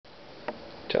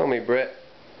Tell me, Brett,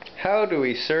 how do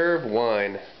we serve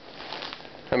wine?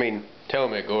 I mean, tell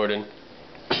me, Gordon.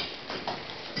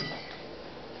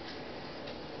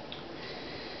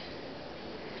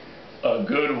 A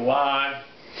good wine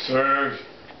served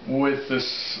with the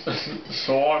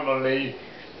swarmily.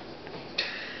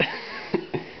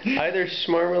 Either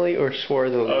smarmily or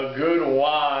swarthily. A good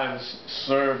wine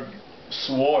served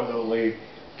swarthily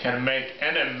can make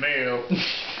any meal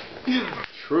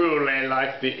truly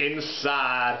like the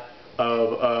inside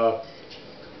of a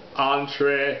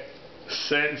entree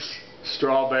since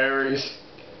strawberries.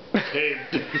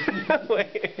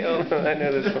 Wait, hold on, I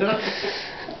know this one.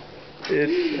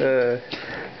 It's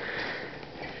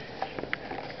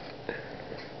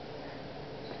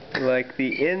like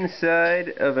the inside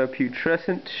of a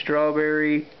putrescent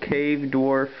strawberry cave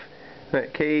dwarf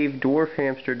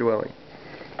hamster dwelling.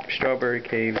 Strawberry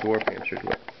cave dwarf hamster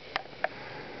dwelling.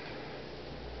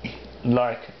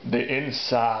 Like the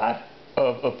inside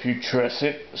of a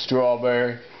putrescent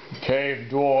strawberry cave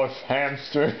dwarf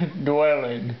hamster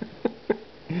dwelling.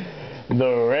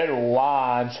 The red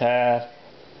wines have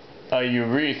a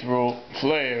urethral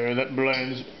flavor that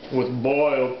blends with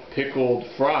boiled pickled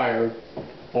friar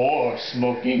or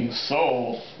smoking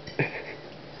sole.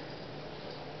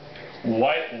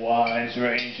 White wines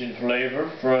range in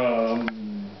flavor from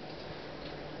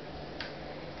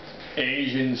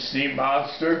Asian sea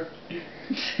monster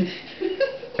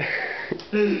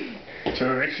to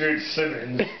Richard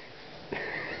Simmons.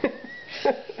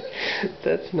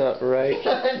 That's not right.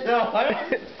 No, I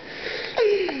don't.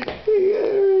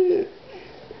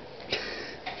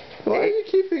 Why are you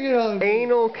keeping it on?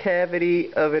 Anal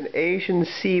cavity of an Asian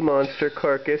sea monster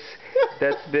carcass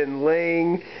that's been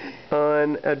laying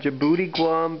on a Djibouti,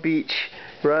 Guam beach,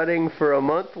 rotting for a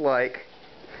month like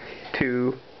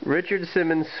to Richard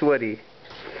Simmons sweaty.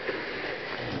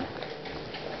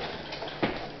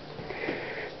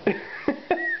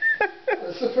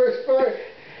 That's the first part.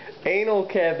 Anal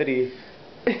cavity.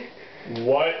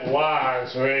 White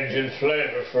wines range in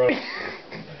flavor from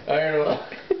anal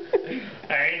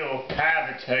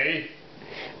cavity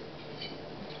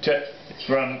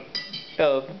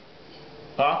Of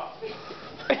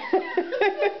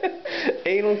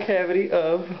anal cavity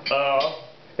of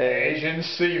Asian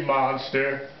sea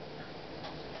monster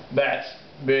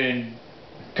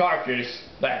carcass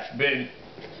that's been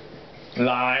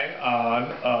lying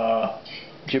on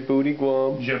Djibouti,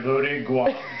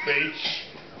 Guam beach,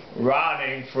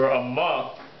 rotting for a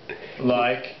month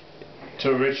like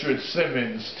to Richard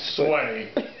Simmons sweaty.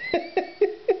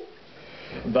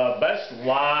 The best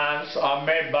wines are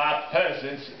made by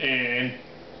peasants in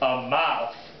a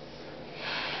mouth.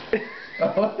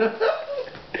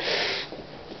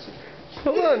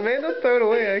 Hold on, man, don't throw it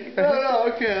away.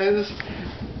 No, okay.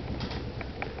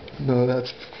 No,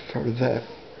 that's part of that.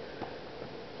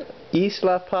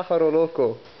 Isla Pájaro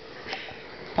Loco.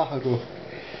 Pájaro.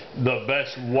 The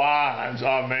best wines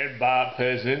are made by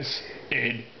peasants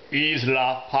in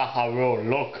Isla Pájaro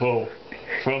Loco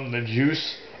from the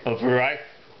juice of ripe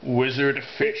wizard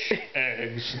fish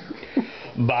eggs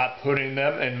by putting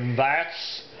them in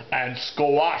vats and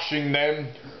squashing them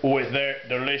with their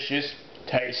delicious,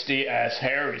 tasty as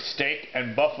hairy steak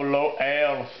and buffalo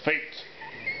ale feet.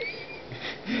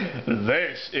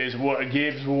 This is what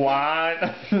gives wine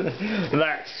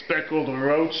that speckled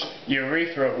roach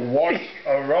urethra warmth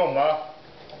aroma.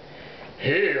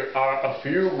 Here are a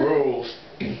few rules.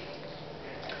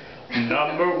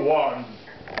 Number 1.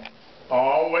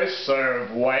 Always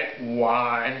serve white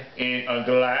wine in a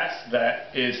glass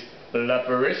that is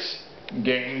leprous,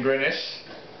 gangrenous.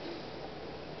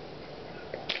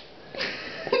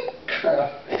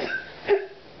 Crap.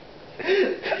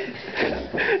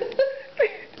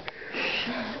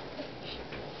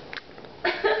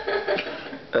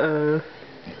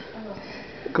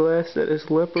 Glass that is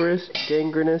leprous,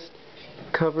 gangrenous,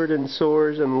 covered in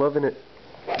sores, and loving it.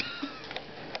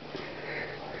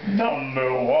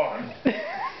 Number 1.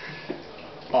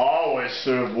 Always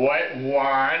serve white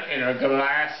wine in a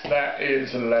glass that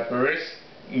is leprous,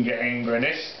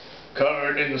 gangrenous,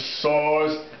 covered in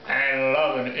sores, and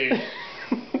loving it.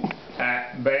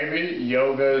 At Baby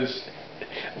Yoga's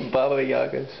Baba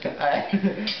Yagas.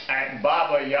 at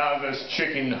Baba Yaga's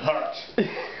Chicken Hut.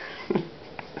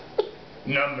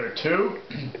 Number 2.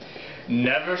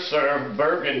 Never serve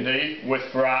Burgundy with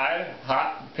fried,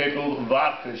 hot, pickled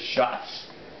vodka shots.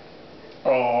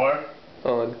 Or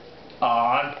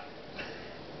On.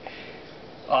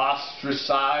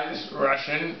 Ostracized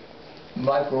Russian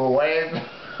microwave.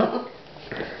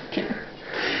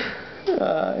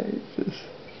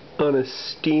 On a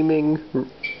steaming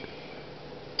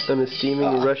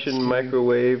Russian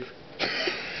microwave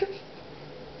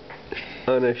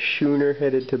on a schooner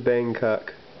headed to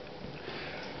Bangkok.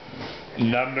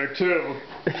 Number 2.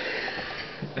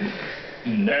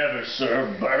 Never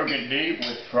serve burgundy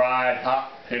with fried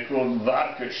hot pickled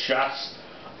vodka shots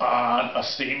on a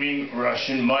steaming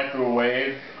Russian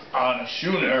microwave on a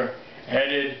schooner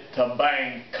headed to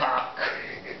Bangkok.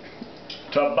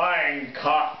 To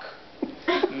Bangkok.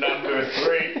 Number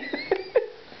 3.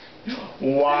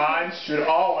 Wine should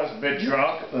always be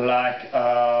drunk like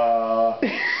a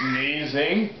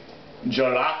sneezing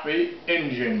jalopy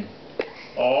engine,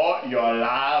 or you're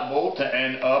liable to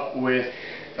end up with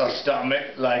a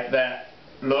stomach like that.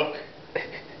 Look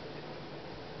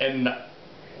in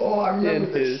Oh, I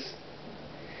remember this.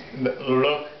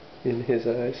 look In his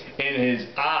eyes. in his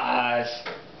eyes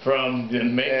from the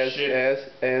makeshift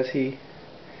As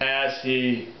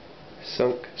he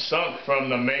sunk sunk. from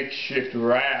the makeshift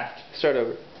raft. Start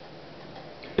over.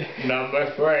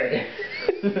 Number 3.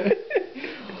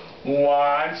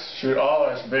 Wines should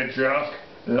always be drunk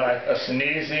like a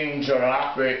sneezing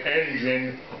jalopy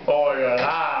engine, or you're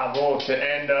liable to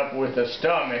end up with a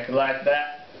stomach like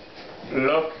that.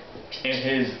 Look in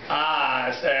his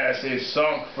eyes as he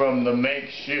sunk from the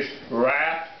makeshift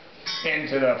raft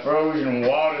into the frozen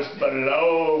waters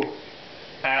below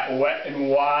at Wet and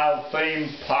Wild Theme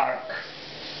Park.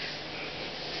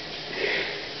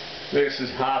 This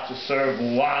is how to serve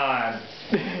wine.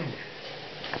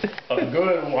 A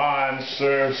good wine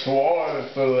served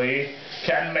suavely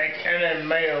can make any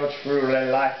meal truly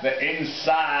like the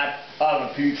inside of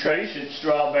a putrescent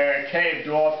strawberry cave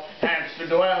dwarf hamster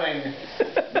dwelling.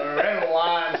 The red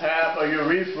wines have a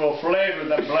urethral flavor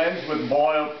that blends with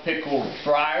boiled pickled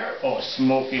fryer or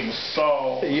smoking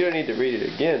sole. You don't need to read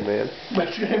it again, man. But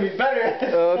it's gonna be better.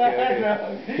 Oh,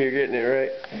 okay. You're getting it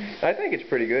right. I think it's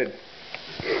pretty good.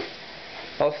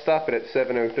 I'll stop it at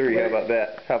 7:03. How about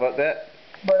that? How about that?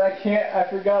 But I can't. I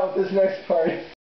forgot what this next part is.